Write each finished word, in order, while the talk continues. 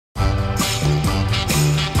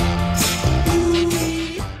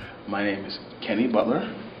My name is Kenny Butler.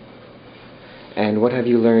 And what have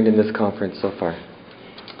you learned in this conference so far?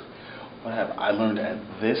 What have I learned at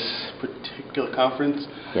this particular conference?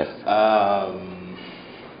 Yes.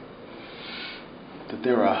 That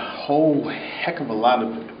there are a whole heck of a lot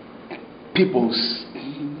of people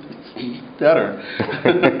stutter.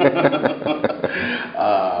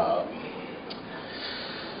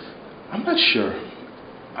 I'm not sure,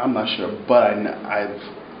 but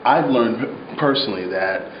I've learned personally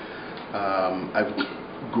that I've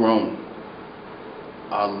grown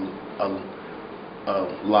a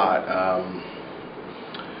lot.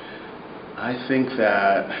 I think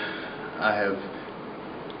that I have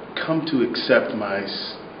come to accept my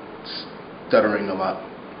stuttering a lot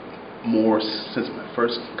more since my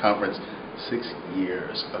first conference 6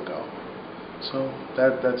 years ago. So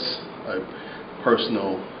that's a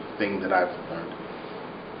personal thing that I've learned.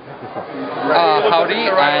 Howdy,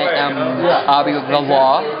 I am Abby of the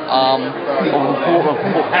Law.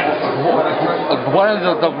 One of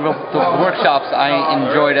the workshops I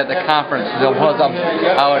enjoyed at the conference was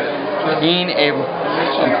about being a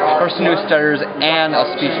person who stutters and a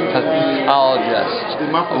speech pathologist.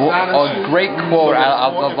 A great quote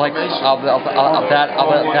I've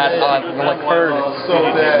heard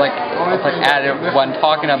added when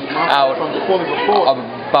talking about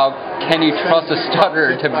can you trust a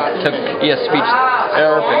stutterer to be a speech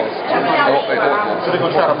therapist?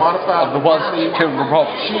 Was to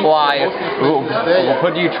reply,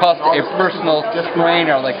 would you trust a personal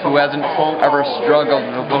trainer who hasn't ever struggled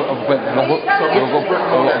with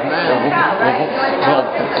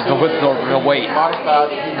the weight?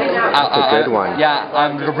 That's a good one. Yeah,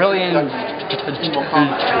 I'm really enjoying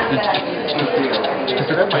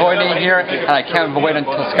here, and I can't wait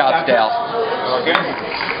until Scottsdale. Okay.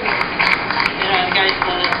 Guys,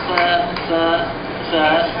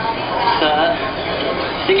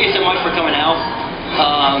 thank you so much for coming out.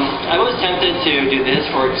 I was tempted to do this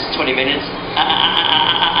for 20 minutes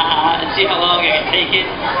and see how long I can take it.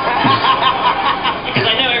 Because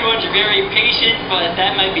I know everyone's very patient, but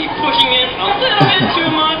that might be pushing it a little bit too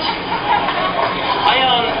much.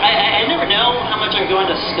 I never know how much I'm going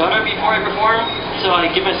to stutter before I perform, so I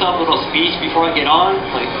give myself a little speech before I get on.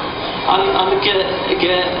 I'm going to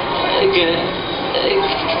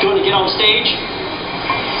get on stage.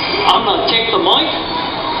 I'm going to take the mic,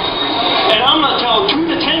 and I'm going to tell 2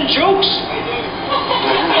 to 10 jokes.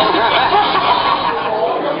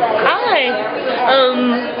 Hi,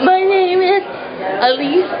 my name is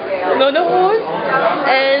Elise Motorhorse,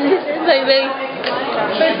 and this is my very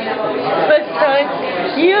first time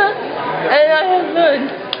here, and I have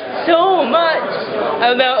learned so much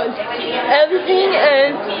about everything,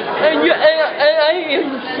 and I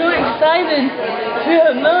am so excited to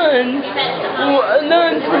have learned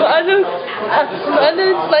from others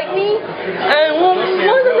like me. And one of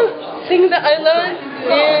the things that I learned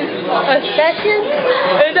in a session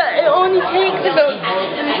is that it only takes about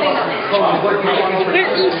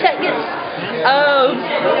 30 seconds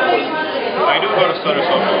I do go to stutter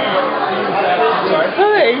social.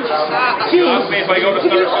 courage to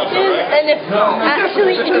and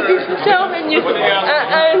actually introduce yourself and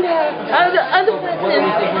and other person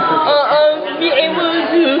be able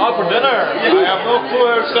to For dinner. I have no clue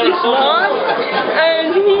where stutter social.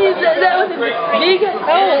 And that was a big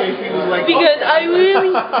help because I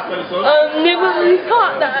really never really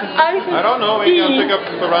thought that I could I don't know. We can pick up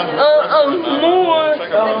the run. more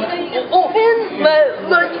open, but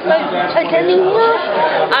attending here,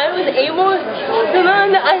 I was able to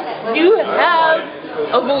learn that I do have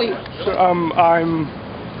a voice. I'm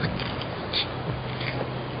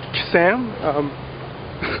Sam.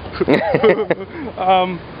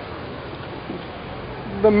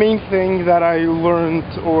 The main thing that I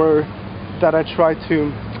learned, or that I try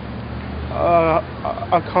to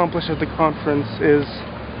accomplish at the conference, is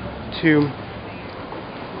to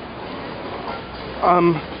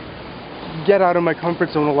get out of my comfort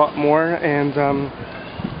zone a lot more, and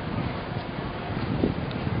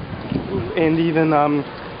even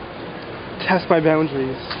test my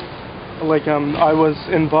boundaries. I was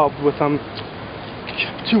involved with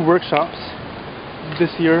 2 workshops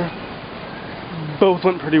this year. Both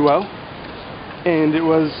went pretty well, and it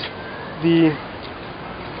was the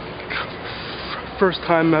first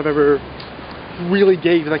time I've ever really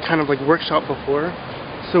gave that kind of workshop before,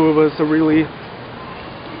 so it was a really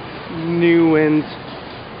new and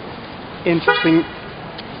interesting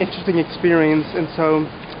experience. And so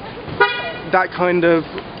that kind of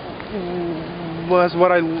was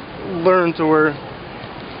what I learned or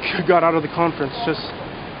got out of the conference, just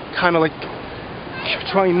kind of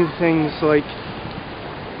trying new things,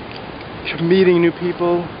 meeting new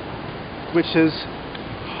people, which is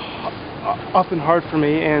often hard for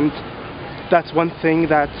me, and that's one thing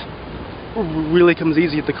that really comes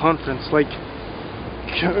easy at the conference. Like,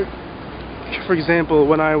 for example,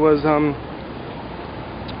 when I was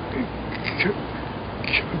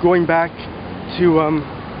going back to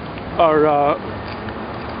our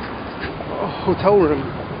hotel room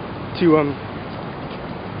to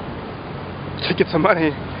get some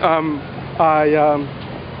money, I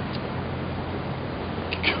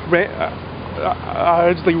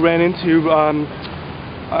just ran into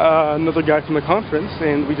another guy from the conference,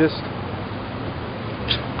 and we just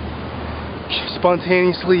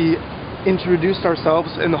spontaneously introduced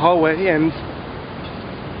ourselves in the hallway and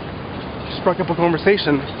struck up a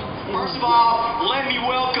conversation. First of all, let me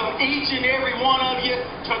welcome each and every one of you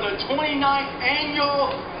to the 29th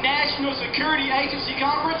Annual National Security Agency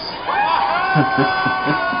Conference.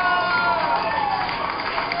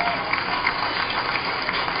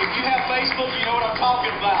 If you have Facebook, you know what I'm talking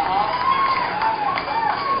about, huh?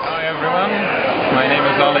 Hi everyone, my name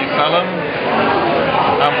is Ali Salam.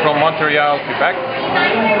 I'm from Montreal, Quebec.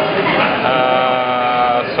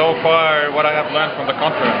 So far, what I have learned from the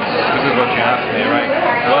conference, this is what you asked me, right?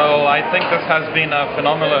 Well, I think this has been a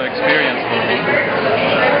phenomenal experience for me.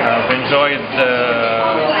 I've enjoyed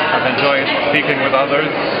speaking with others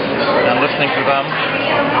and listening to them.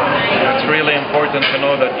 It's really important to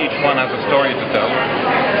know that each one has a story to tell.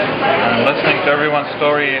 And listening to everyone's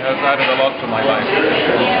story has added a lot to my life.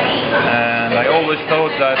 And I always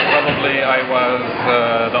thought that probably I was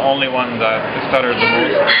the only one that stuttered the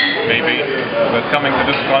most, maybe. But coming to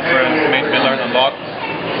this conference made me learn a lot,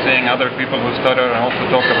 seeing other people who stutter and also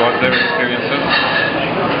talk about their experiences.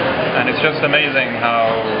 And it's just amazing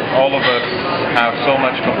how all of us have so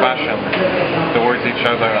much compassion towards each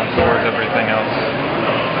other and towards everything else.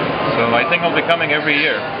 So I think I'll be coming every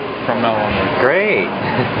year from now on. Great.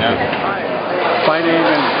 Yeah. My name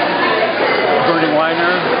is Bernie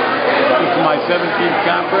Weiner. This is my 17th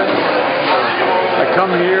conference. I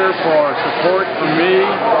come here for support from me.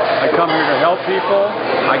 I come here to help people.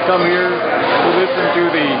 I come here to listen to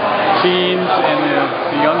the teens and the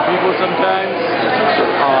young people sometimes.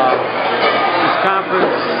 This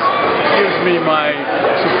conference gives me my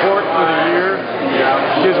support for the year.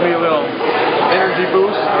 Gives me a little energy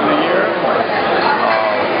boost for the year.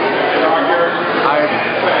 I've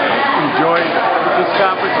enjoyed this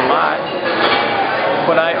conference a lot,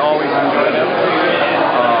 but I always enjoy them.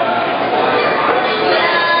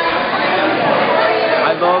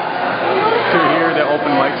 I love to hear the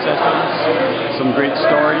open mic sessions, some great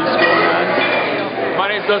stories going on. My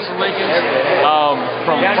name is Dustin Lincoln,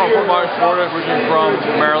 from Fort Myers, Florida, originally from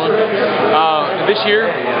Maryland. This year,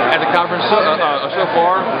 at the conference so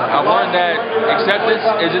far, I've learned that acceptance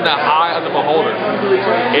is in the eye of the beholder.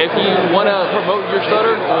 If you want to promote your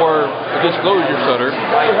stutter or disclose your stutter,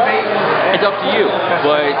 it's up to you.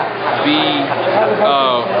 But be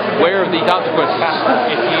aware of the consequences.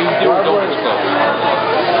 If you do